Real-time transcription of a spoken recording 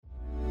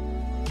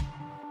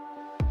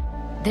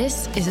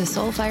This is a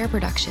Soulfire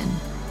production.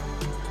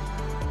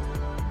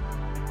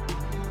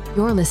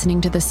 You're listening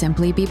to the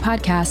Simply Be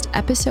podcast,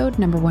 episode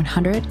number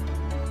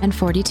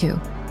 142.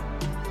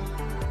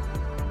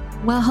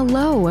 Well,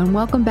 hello, and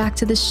welcome back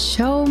to the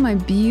show, my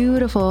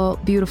beautiful,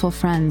 beautiful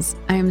friends.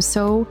 I am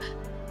so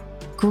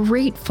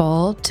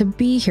grateful to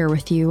be here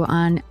with you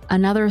on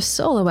another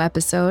solo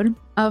episode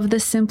of the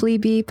Simply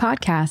Be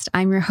podcast.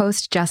 I'm your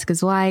host, Jessica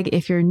Zweig.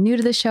 If you're new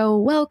to the show,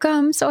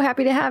 welcome. So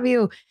happy to have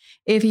you.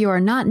 If you are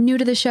not new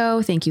to the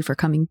show, thank you for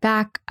coming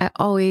back. I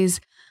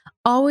always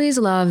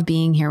love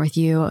being here with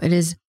you. It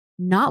is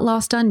not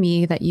lost on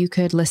me that you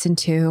could listen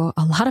to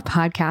a lot of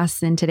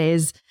podcasts in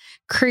today's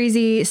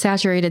crazy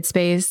saturated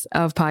space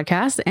of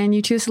podcasts, and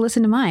you choose to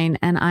listen to mine.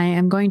 And I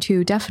am going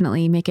to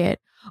definitely make it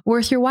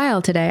worth your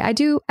while today. I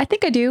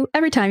think I do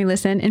every time you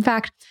listen. In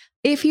fact,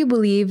 if you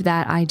believe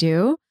that I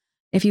do,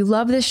 if you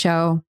love this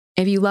show,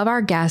 if you love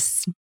our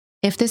guests,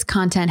 if this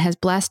content has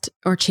blessed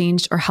or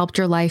changed or helped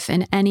your life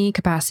in any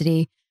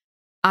capacity,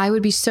 I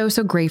would be so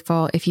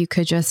grateful if you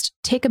could just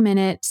take a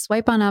minute,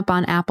 swipe on up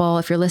on Apple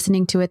if you're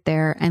listening to it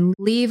there, and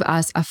leave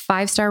us a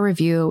 5-star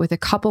review with a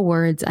couple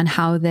words on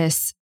how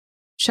this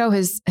show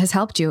has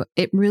helped you.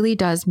 It really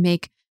does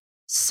make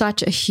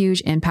such a huge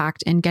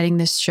impact in getting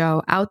this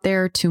show out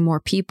there to more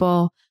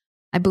people.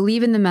 I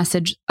believe in the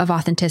message of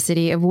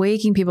authenticity, of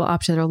waking people up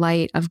to their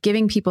light, of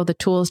giving people the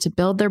tools to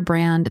build their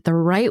brand the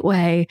right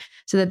way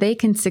so that they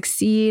can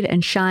succeed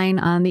and shine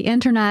on the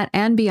internet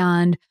and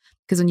beyond.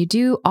 Because when you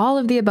do all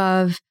of the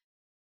above,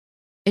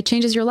 it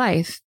changes your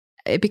life.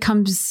 It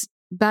becomes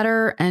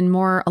better and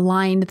more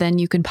aligned than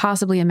you can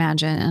possibly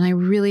imagine. And I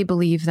really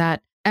believe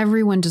that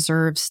everyone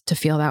deserves to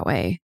feel that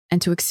way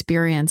and to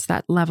experience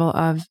that level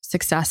of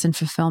success and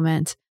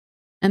fulfillment.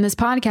 And this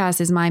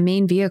podcast is my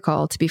main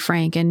vehicle, to be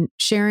frank, and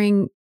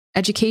sharing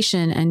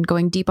education and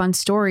going deep on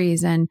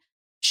stories and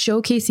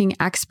showcasing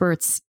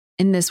experts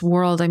in this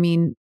world. I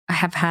mean, I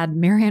have had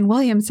Marianne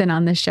Williamson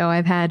on this show.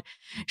 I've had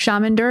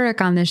Shaman Durek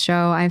on this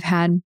show. I've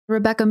had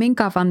Rebecca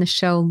Minkoff on the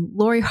show,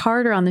 Lori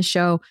Harder on the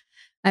show.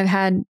 I've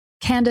had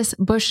Candace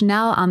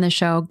Bushnell on the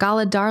show,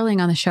 Gala Darling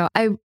on the show.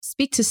 I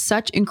speak to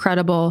such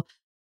incredible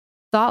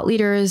thought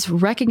leaders,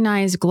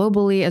 recognized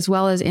globally as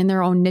well as in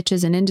their own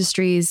niches and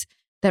industries,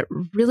 that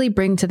really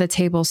bring to the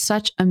table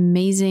such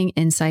amazing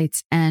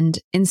insights and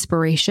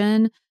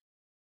inspiration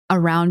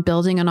around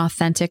building an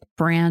authentic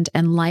brand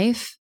and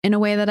life in a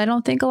way that I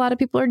don't think a lot of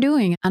people are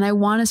doing. And I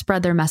want to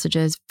spread their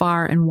messages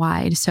far and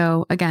wide.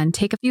 So again,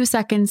 take a few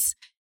seconds.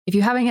 If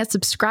you haven't yet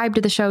subscribed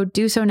to the show,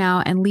 do so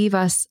now and leave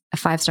us a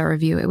 5-star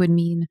review. It would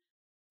mean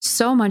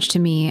so much to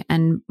me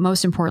and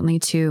most importantly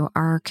to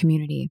our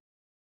community.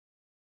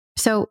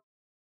 So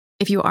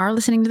if you are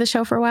listening to the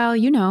show for a while,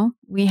 you know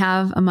we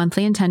have a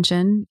monthly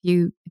intention.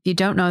 If you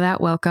don't know that,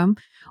 welcome.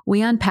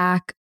 We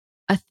unpack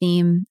a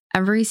theme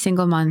every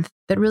single month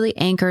that really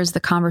anchors the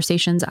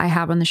conversations I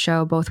have on the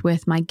show, both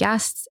with my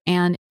guests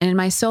and in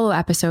my solo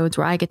episodes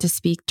where I get to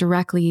speak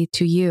directly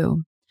to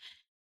you.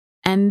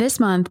 And this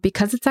month,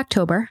 because it's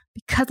October,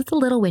 because it's a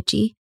little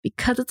witchy,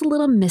 because it's a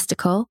little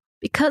mystical,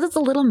 because it's a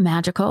little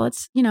magical,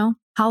 it's,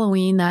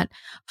 Halloween, that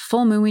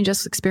full moon we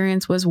just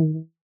experienced was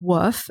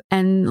woof,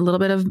 and a little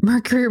bit of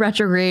Mercury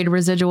retrograde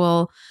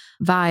residual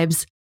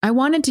vibes. I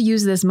wanted to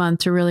use this month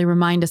to really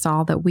remind us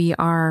all that we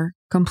are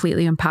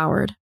completely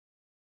empowered.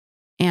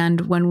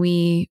 And when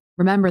we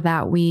remember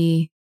that,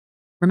 we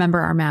remember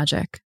our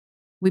magic.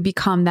 We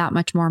become that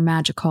much more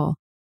magical.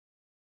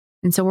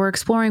 And so we're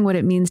exploring what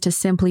it means to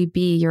simply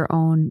be your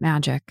own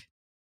magic.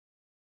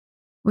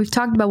 We've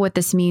talked about what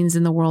this means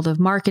in the world of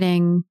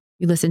marketing.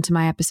 You listened to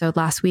my episode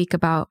last week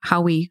about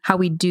how we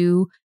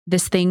do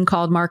this thing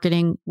called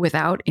marketing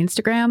without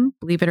Instagram.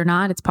 Believe it or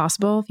not, it's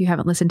possible. If you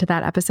haven't listened to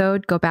that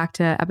episode, go back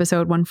to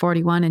episode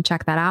 141 and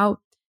check that out.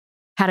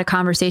 Had a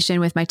conversation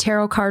with my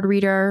tarot card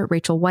reader,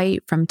 Rachel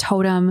White from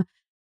Totem,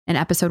 in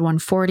episode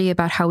 140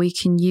 about how we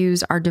can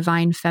use our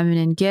divine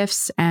feminine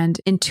gifts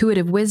and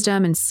intuitive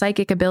wisdom and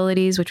psychic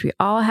abilities, which we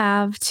all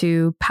have,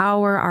 to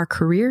power our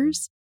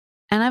careers.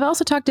 And I've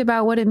also talked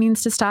about what it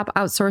means to stop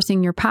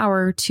outsourcing your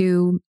power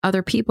to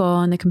other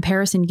people in the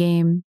comparison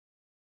game,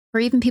 or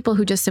even people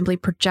who just simply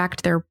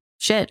project their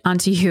shit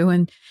onto you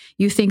and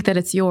you think that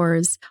it's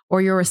yours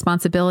or your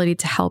responsibility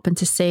to help and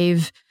to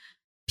save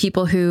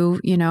people who,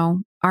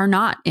 are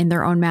not in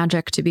their own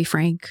magic, to be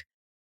frank.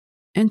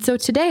 And so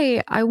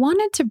today I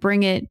wanted to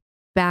bring it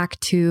back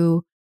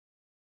to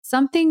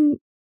something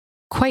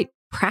quite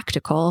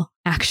practical,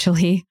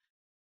 actually,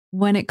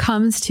 when it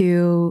comes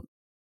to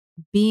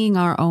being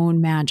our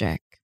own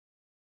magic.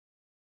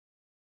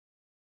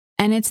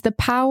 And it's the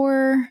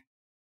power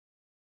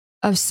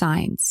of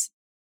signs,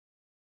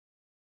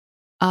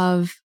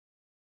 of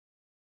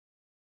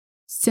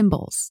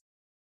symbols,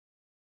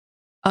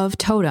 of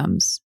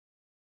totems,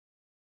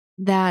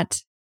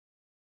 that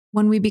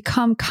when we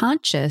become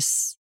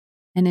conscious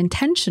and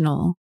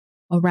intentional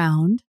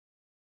around,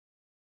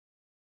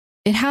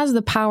 it has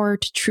the power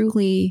to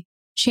truly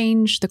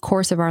change the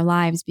course of our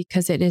lives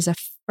because it is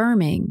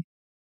affirming.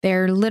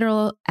 They're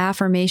literal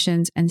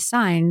affirmations and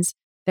signs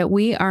that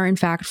we are in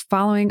fact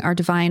following our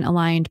divine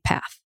aligned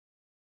path,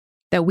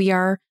 that we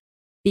are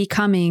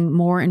becoming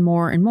more and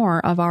more and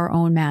more of our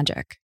own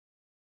magic.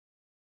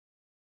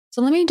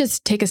 So let me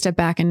just take a step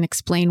back and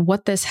explain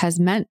what this has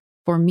meant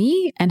for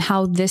me and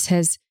how this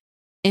has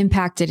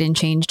impacted and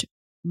changed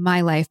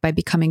my life by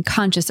becoming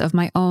conscious of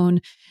my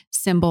own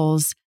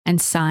symbols and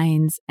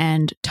signs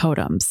and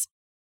totems.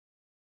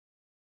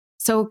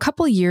 So a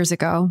couple years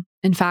ago,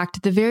 in fact,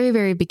 at the very,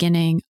 very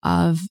beginning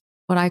of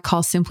what I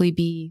call Simply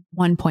Be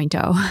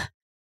 1.0,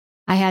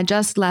 I had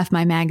just left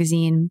my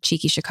magazine,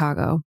 Cheeky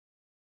Chicago.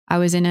 I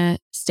was in a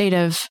state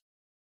of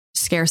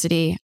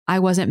scarcity. I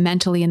wasn't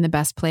mentally in the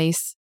best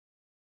place.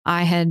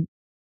 I had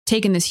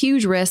taken this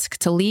huge risk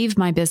to leave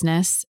my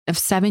business of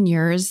 7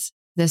 years,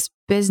 this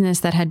business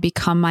that had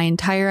become my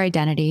entire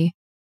identity,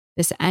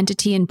 this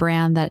entity and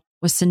brand that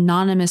was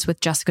synonymous with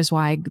Jessica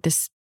Zweig,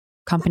 this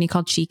company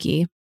called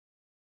Cheeky.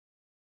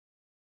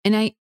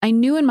 And I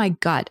knew in my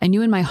gut, I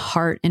knew in my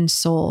heart and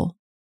soul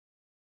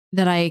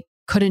that I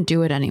couldn't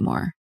do it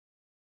anymore.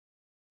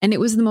 And it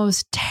was the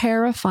most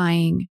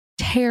terrifying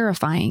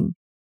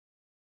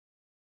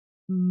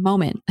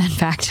moment, in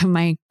fact, of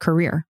my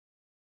career.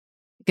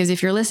 Because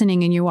if you're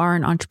listening and you are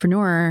an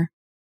entrepreneur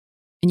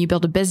and you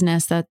build a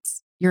business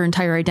that's your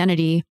entire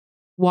identity,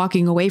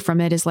 walking away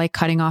from it is like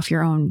cutting off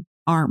your own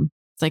arm.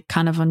 It's like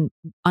kind of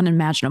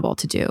unimaginable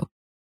to do.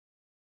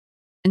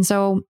 And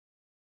so it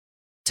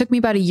took me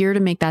about a year to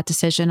make that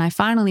decision. I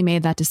finally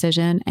made that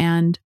decision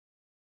and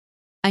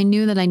I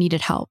knew that I needed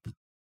help.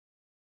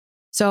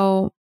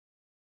 So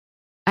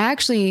I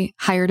actually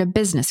hired a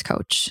business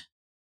coach,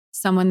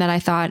 someone that I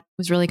thought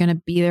was really going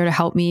to be there to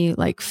help me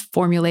like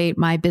formulate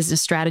my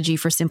business strategy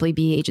for Simply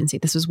Be Agency.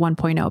 This was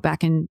 1.0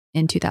 back in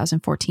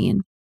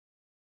 2014.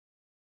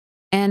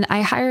 And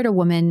I hired a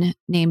woman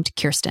named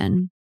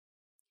Kirsten.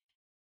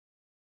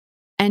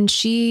 And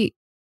she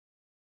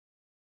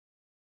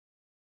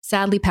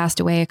sadly passed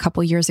away a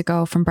couple years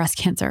ago from breast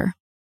cancer.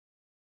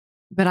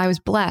 But I was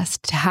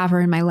blessed to have her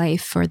in my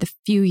life for the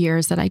few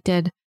years that I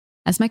did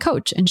as my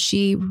coach. And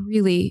she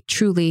really,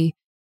 truly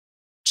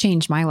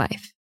changed my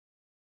life.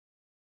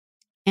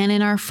 And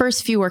in our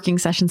first few working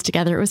sessions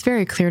together, it was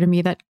very clear to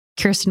me that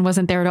Kirsten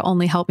wasn't there to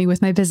only help me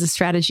with my business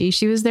strategy.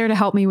 She was there to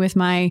help me with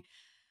my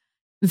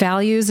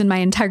values and my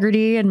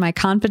integrity and my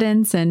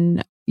confidence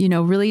and,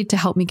 really to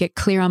help me get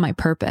clear on my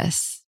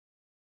purpose.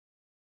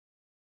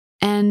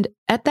 And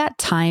at that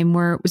time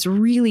where it was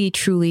really,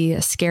 truly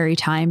a scary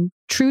time,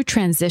 true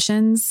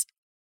transitions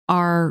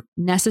are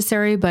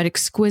necessary, but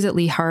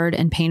exquisitely hard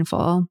and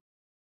painful.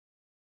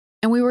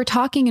 And we were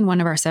talking in one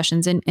of our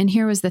sessions, and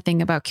here was the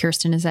thing about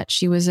Kirsten is that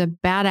she was a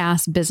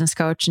badass business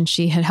coach and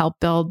she had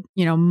helped build,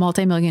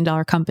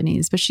 multi-million-dollar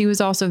companies, but she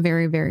was also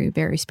very, very,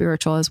 very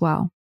spiritual as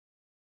well.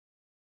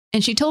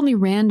 And she told me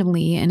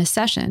randomly in a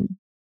session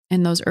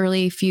in those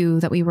early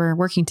few that we were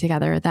working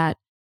together that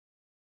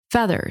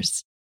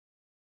feathers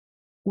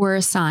were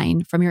a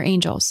sign from your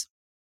angels.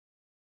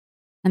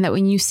 And that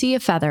when you see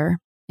a feather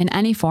in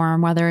any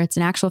form, whether it's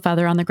an actual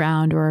feather on the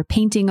ground or a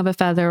painting of a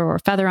feather or a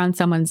feather on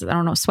someone's,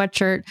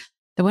 sweatshirt,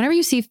 that whenever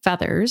you see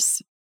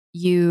feathers,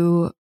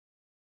 you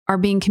are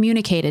being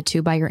communicated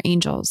to by your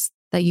angels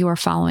that you are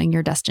following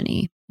your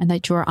destiny and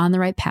that you are on the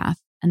right path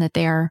and that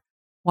they are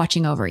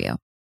watching over you.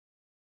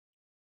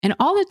 And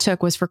all it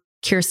took was for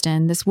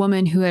Kirsten, this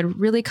woman who had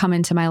really come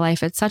into my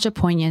life at such a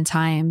poignant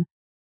time,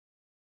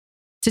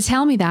 to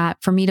tell me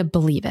that, for me to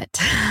believe it,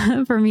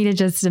 for me to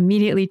just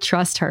immediately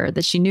trust her,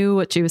 that she knew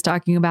what she was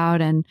talking about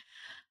and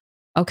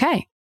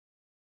okay.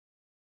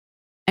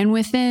 And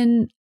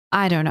within,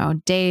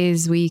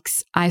 days,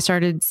 weeks, I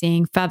started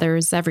seeing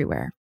feathers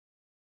everywhere.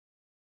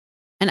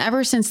 And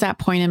ever since that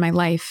point in my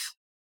life,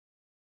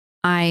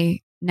 I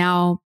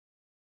now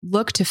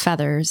look to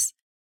feathers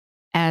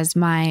as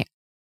my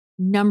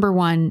number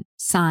one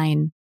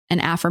sign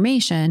and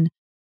affirmation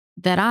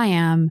that I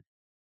am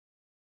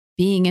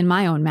being in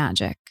my own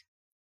magic.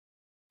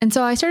 And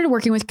so I started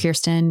working with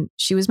Kirsten.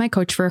 She was my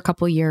coach for a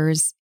couple of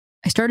years.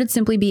 I started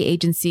Simply Be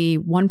Agency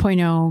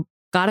 1.0,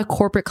 got a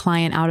corporate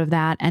client out of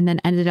that, and then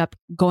ended up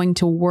going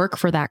to work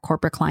for that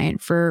corporate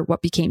client for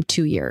what became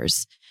 2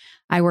 years.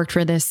 I worked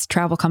for this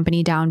travel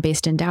company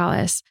based in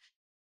Dallas.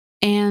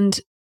 And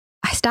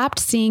I stopped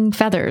seeing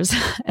feathers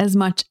as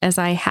much as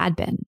I had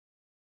been.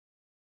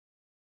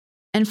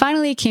 And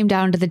finally, it came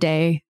down to the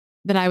day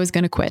that I was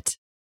going to quit.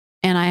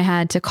 And I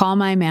had to call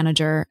my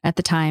manager at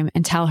the time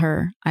and tell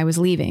her I was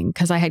leaving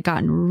because I had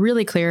gotten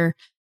really clear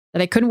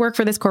that I couldn't work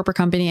for this corporate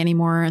company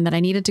anymore and that I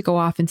needed to go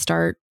off and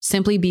start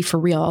Simply Be For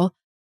Real,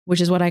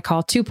 which is what I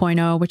call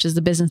 2.0, which is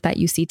the business that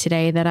you see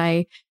today that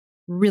I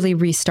really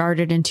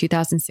restarted in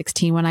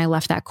 2016 when I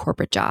left that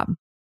corporate job.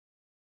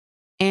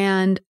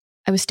 And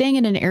I was staying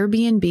in an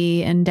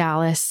Airbnb in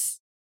Dallas.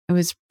 It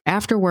was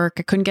after work.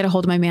 I couldn't get a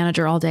hold of my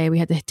manager all day. We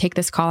had to take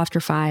this call after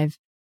 5.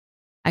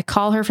 I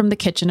call her from the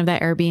kitchen of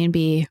that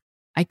Airbnb.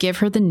 I give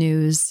her the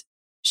news.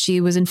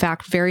 She was in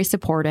fact very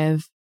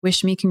supportive,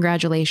 wished me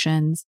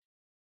congratulations,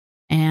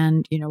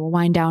 and we'll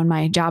wind down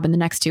my job in the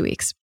next 2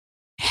 weeks.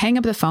 Hang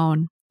up the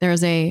phone.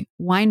 there's a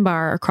wine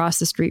bar across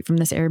the street from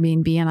this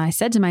Airbnb. And I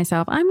said to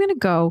myself, I'm going to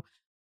go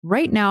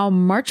right now,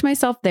 march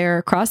myself there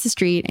across the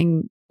street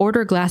and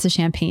order a glass of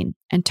champagne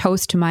and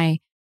toast to my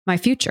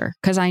future,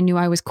 because I knew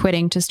I was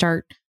quitting to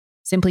start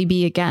Simply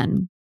Be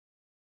again.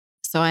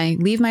 So I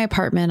leave my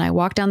apartment, I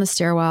walk down the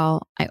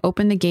stairwell, I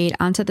open the gate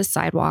onto the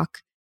sidewalk,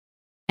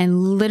 and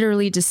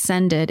literally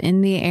descended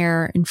in the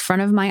air in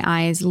front of my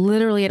eyes,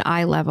 literally at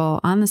eye level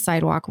on the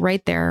sidewalk.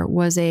 Right there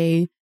was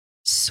a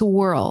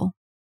swirl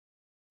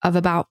of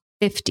about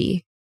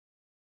 50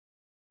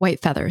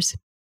 white feathers.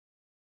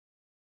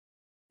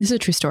 This is a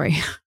true story.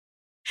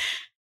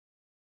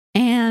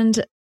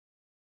 And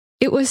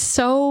it was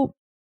so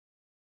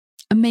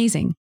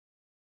amazing.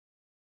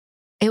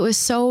 It was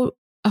so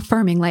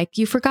affirming. Like,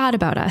 you forgot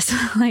about us.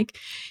 Like,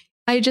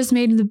 I just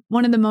made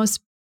one of the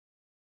most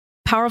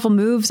powerful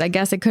moves I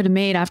guess I could have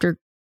made after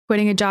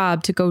quitting a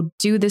job to go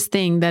do this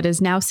thing that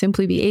is now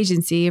Simply Be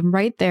Agency. And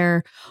right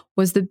there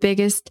was the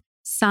biggest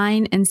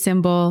sign and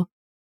symbol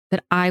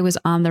that I was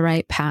on the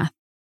right path.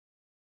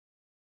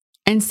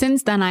 And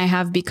since then, I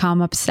have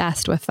become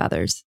obsessed with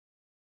feathers.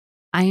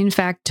 I, in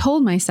fact,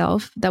 told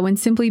myself that when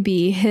Simply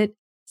Be hit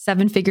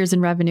 7 figures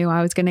in revenue,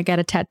 I was going to get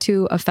a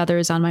tattoo of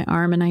feathers on my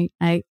arm. And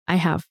I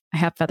have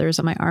feathers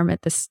on my arm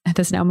at this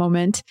now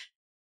moment.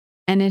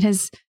 And it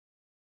has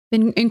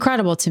been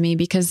incredible to me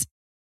because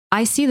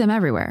I see them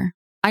everywhere.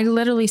 I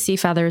literally see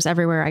feathers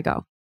everywhere I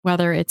go,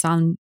 whether it's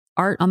on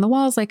art on the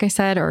walls, like I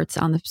said, or it's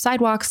on the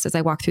sidewalks as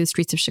I walk through the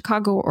streets of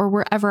Chicago, or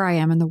wherever I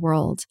am in the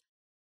world.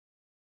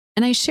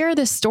 And I share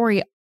this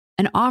story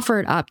and offer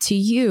it up to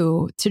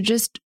you to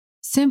just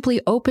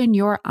simply open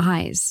your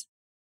eyes,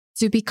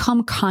 to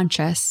become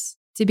conscious,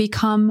 to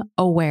become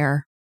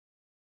aware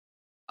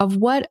of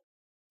what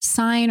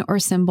sign or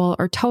symbol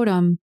or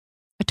totem.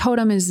 A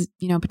totem is,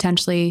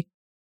 potentially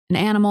an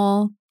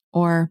animal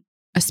or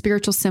a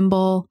spiritual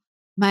symbol.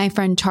 My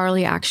friend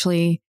Charlie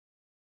actually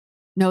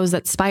knows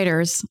that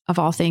spiders, of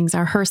all things,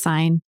 are her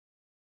sign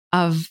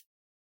of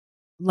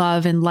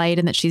love and light,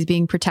 and that she's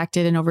being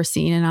protected and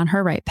overseen and on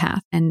her right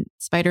path. And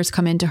spiders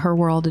come into her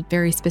world at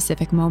very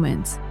specific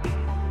moments.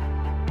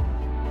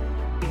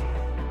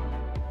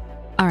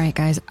 All right,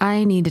 guys,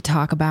 I need to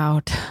talk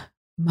about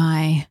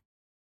my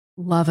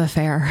love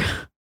affair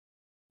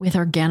with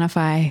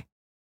Organifi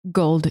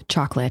Gold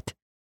Chocolate,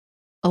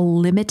 a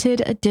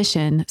limited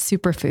edition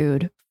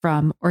superfood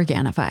from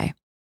Organifi.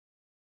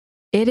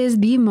 It is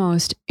the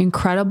most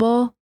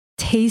incredible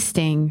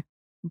tasting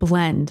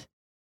blend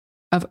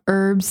of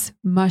herbs,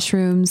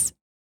 mushrooms,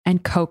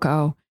 and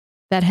cocoa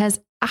that has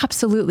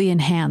absolutely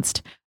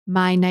enhanced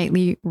my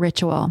nightly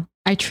ritual.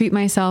 I treat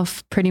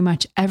myself pretty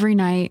much every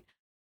night,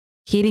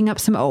 heating up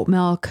some oat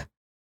milk,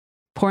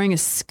 pouring a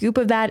scoop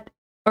of that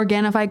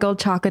Organifi Gold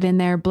chocolate in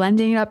there,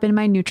 blending it up in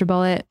my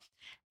NutriBullet,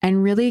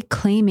 and really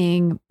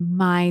claiming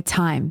my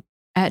time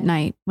at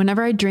night.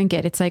 Whenever I drink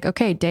it, it's like,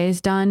 okay, day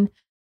is done.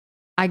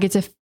 I get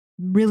to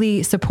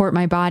really support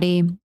my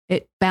body.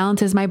 It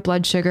balances my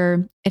blood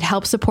sugar. It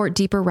helps support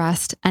deeper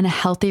rest and a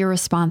healthier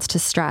response to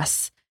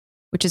stress,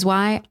 which is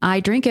why I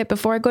drink it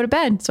before I go to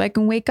bed, so I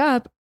can wake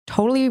up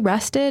totally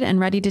rested and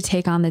ready to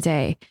take on the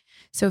day.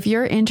 So if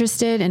you're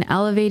interested in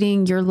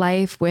elevating your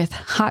life with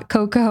hot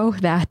cocoa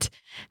that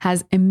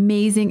has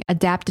amazing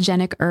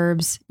adaptogenic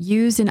herbs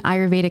used in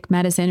Ayurvedic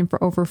medicine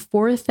for over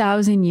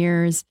 4,000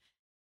 years,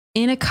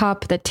 in a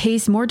cup that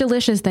tastes more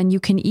delicious than you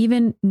can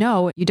even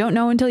know, you don't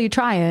know until you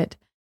try it,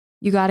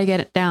 you got to get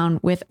it down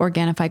with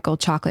Organifi Gold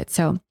Chocolate.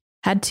 So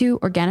head to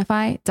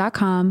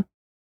Organifi.com,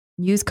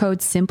 use code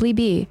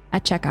SimplyBe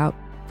at checkout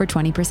for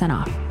 20%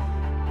 off.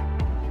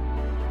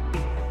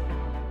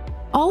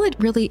 All it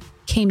really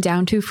came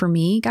down to for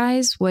me,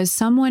 guys, was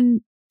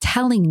someone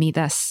telling me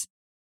this,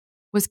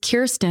 was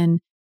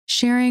Kirsten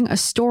sharing a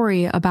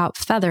story about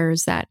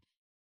feathers that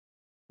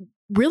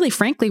really,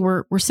 frankly,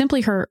 were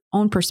simply her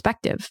own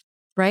perspective,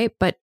 right?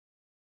 But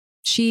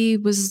she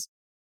was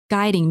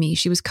guiding me.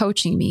 She was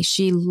coaching me.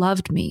 She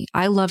loved me.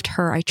 I loved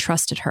her. I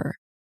trusted her.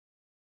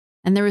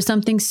 And there was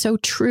something so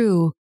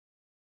true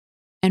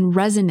and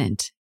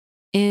resonant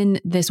in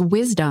this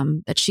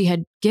wisdom that she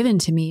had given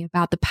to me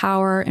about the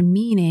power and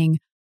meaning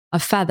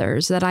of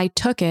feathers that I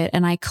took it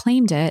and I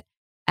claimed it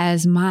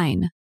as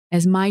mine,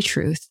 as my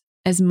truth,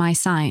 as my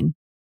sign.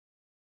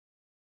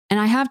 And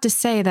I have to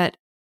say that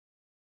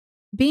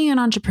being an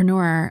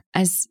entrepreneur,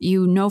 as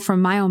you know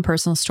from my own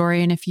personal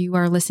story, and if you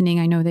are listening,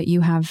 I know that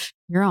you have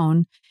your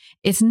own,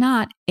 it's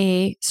not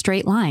a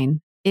straight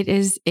line. It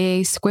is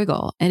a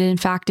squiggle. It in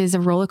fact is a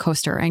roller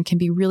coaster and can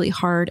be really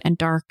hard and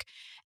dark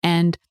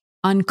and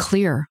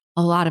unclear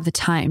a lot of the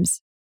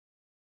times.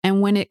 And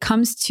when it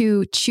comes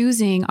to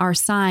choosing our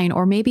sign,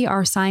 or maybe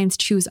our signs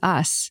choose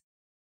us,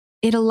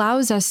 it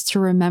allows us to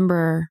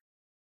remember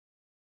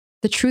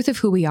the truth of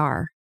who we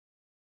are.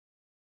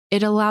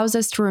 It allows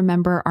us to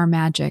remember our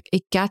magic.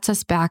 It gets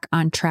us back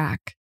on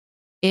track.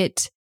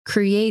 It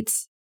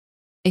creates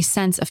a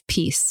sense of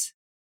peace.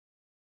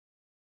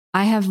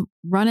 I have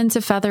run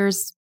into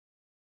feathers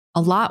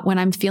a lot when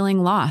I'm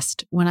feeling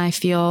lost, when I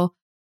feel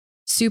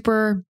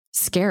super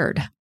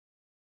scared.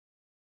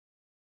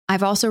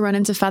 I've also run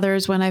into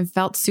feathers when I've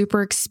felt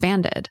super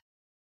expanded.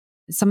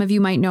 Some of you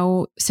might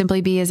know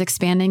Simply Be as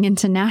expanding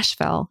into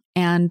Nashville.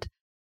 And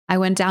I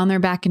went down there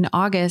back in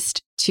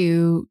August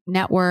to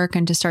network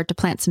and to start to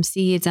plant some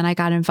seeds. And I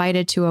got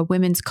invited to a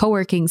women's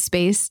co-working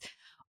space.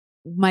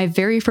 My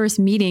very first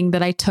meeting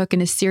that I took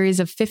in a series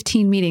of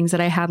 15 meetings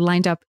that I had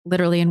lined up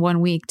literally in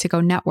 1 week to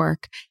go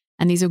network.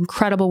 And these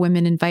incredible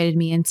women invited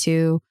me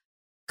into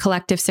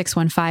Collective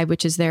 615,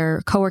 which is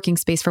their co-working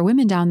space for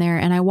women down there.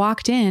 And I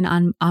walked in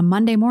on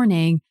Monday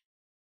morning,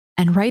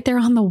 and right there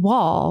on the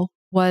wall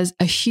was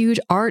a huge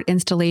art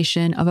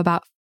installation of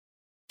about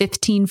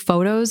 15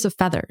 photos of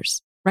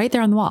feathers right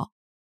there on the wall.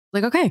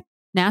 Like, okay,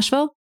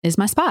 Nashville is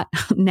my spot.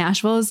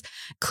 Nashville is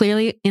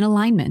clearly in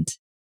alignment.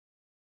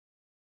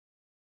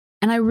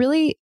 And I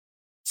really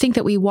think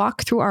that we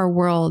walk through our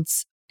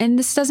worlds, and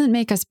this doesn't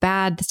make us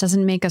bad, this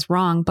doesn't make us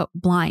wrong, but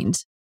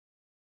blind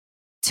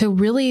to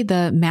really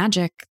the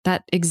magic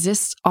that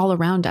exists all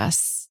around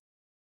us,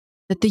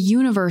 that the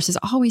universe is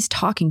always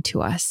talking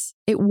to us.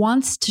 It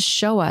wants to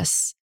show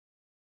us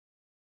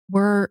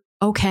we're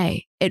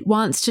okay. It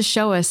wants to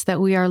show us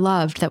that we are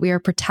loved, that we are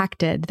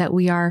protected, that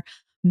we are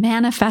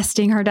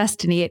manifesting our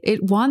destiny.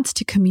 It wants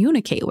to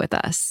communicate with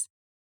us.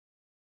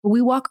 But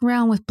we walk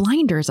around with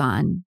blinders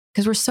on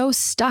because we're so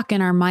stuck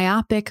in our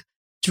myopic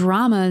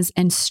dramas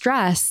and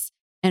stress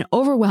and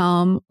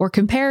overwhelm or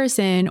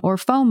comparison or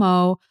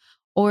FOMO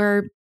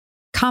or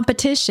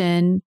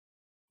competition,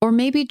 or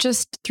maybe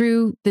just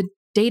through the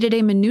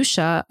day-to-day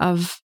minutia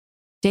of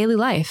daily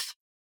life,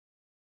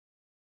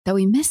 that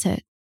we miss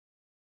it.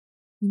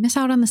 We miss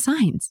out on the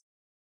signs.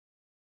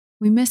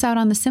 We miss out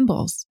on the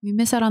symbols. We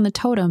miss out on the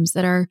totems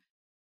that are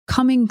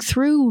coming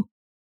through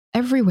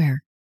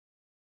everywhere.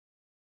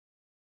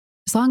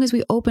 As long as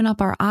we open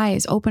up our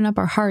eyes, open up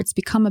our hearts,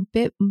 become a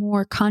bit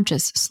more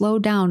conscious, slow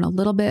down a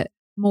little bit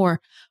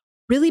more,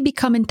 really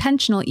become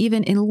intentional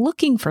even in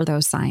looking for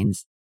those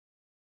signs.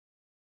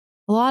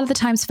 A lot of the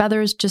times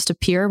feathers just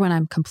appear when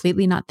I'm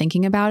completely not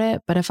thinking about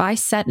it. But if I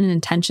set an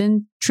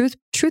intention, truth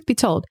be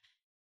told,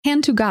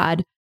 hand to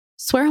God,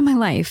 swear on my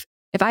life,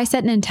 if I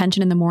set an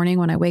intention in the morning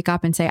when I wake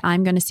up and say,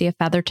 I'm going to see a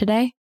feather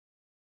today,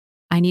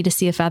 I need to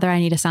see a feather, I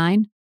need a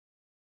sign,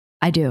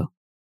 I do.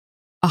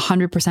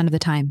 100% of the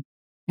time.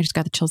 I just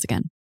got the chills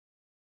again.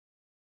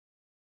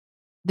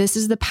 This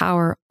is the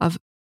power of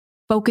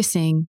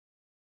focusing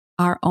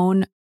our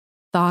own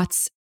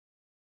thoughts,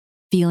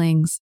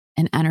 feelings,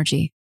 and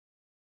energy.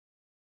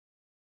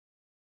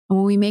 And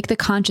when we make the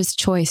conscious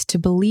choice to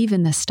believe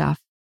in this stuff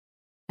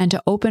and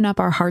to open up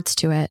our hearts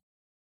to it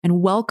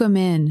and welcome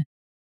in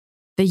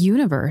the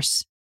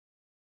universe,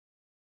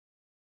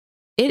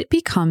 it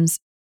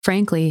becomes,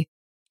 frankly,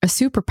 a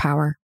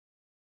superpower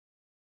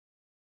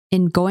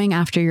in going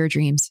after your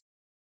dreams.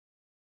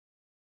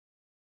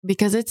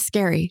 Because it's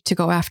scary to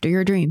go after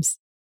your dreams,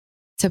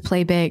 to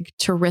play big,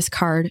 to risk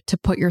hard, to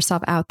put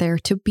yourself out there,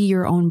 to be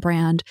your own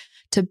brand,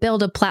 to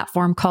build a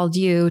platform called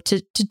you,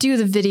 to do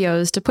the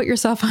videos, to put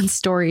yourself on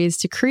stories,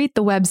 to create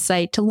the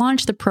website, to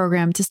launch the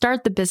program, to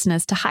start the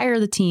business, to hire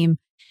the team.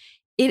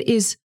 It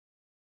is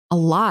a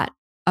lot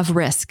of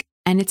risk,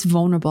 and it's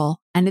vulnerable,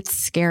 and it's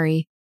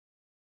scary.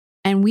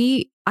 And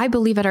I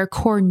believe at our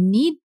core,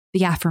 need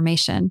the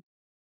affirmation.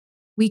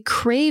 We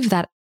crave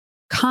that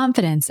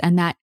confidence and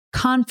that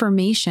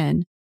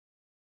confirmation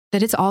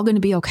that it's all going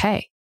to be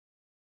okay,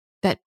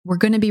 that we're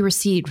going to be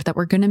received, that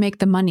we're going to make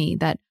the money,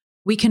 that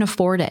we can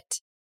afford it,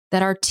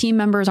 that our team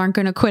members aren't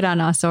going to quit on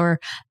us, or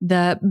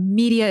the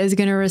media is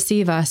going to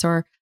receive us,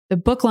 or the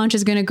book launch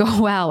is going to go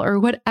well, or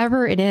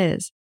whatever it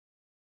is.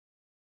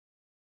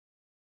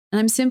 And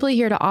I'm simply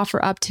here to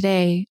offer up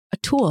today a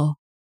tool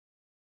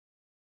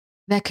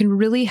that can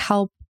really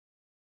help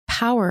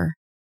power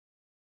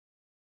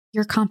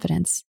your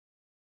confidence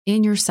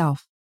in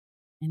yourself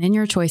and in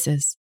your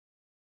choices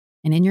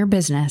and in your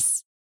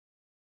business,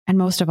 and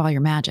most of all,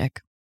 your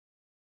magic.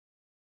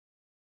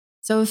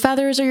 So if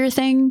feathers are your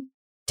thing,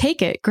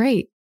 take it.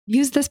 Great.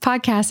 Use this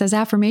podcast as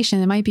affirmation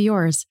that might be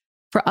yours.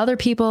 For other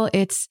people,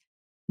 it's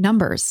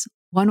numbers.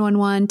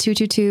 111,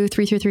 222,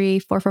 333,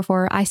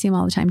 444. I see them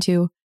all the time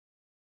too.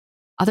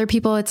 Other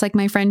people, it's like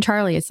my friend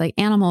Charlie. It's like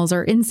animals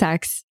or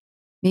insects.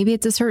 Maybe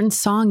it's a certain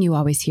song you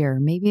always hear.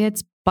 Maybe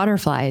it's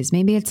butterflies.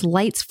 Maybe it's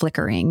lights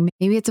flickering.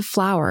 Maybe it's a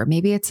flower.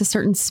 Maybe it's a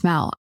certain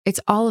smell. It's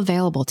all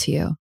available to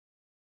you.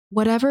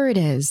 Whatever it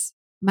is,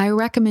 my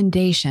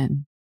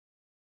recommendation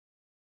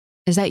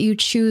is that you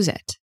choose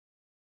it.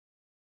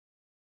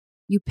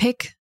 You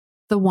pick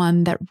the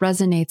one that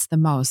resonates the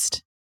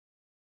most.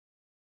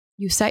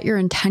 You set your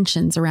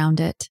intentions around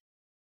it,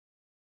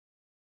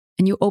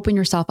 and you open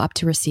yourself up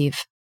to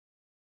receive.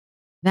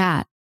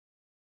 That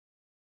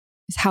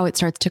is how it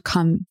starts to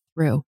come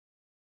through.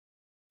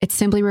 It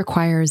simply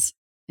requires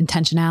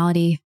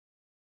intentionality,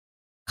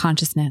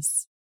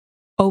 consciousness,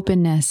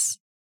 openness,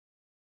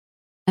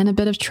 and a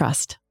bit of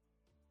trust.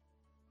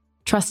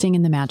 Trusting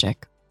in the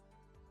magic.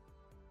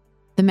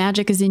 The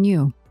magic is in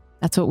you.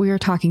 That's what we are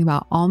talking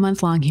about all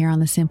month long here on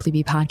the Simply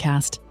Be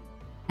podcast.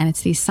 And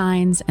it's these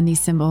signs and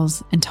these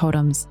symbols and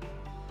totems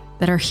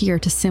that are here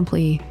to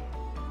simply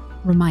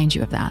remind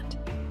you of that.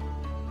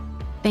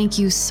 Thank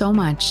you so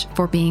much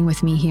for being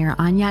with me here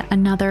on yet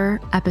another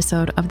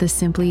episode of the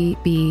Simply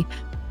Be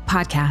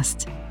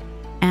podcast.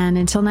 And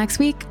until next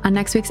week, on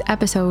next week's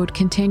episode,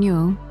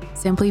 continue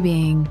simply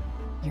being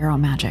your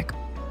own magic.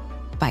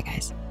 Bye,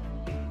 guys.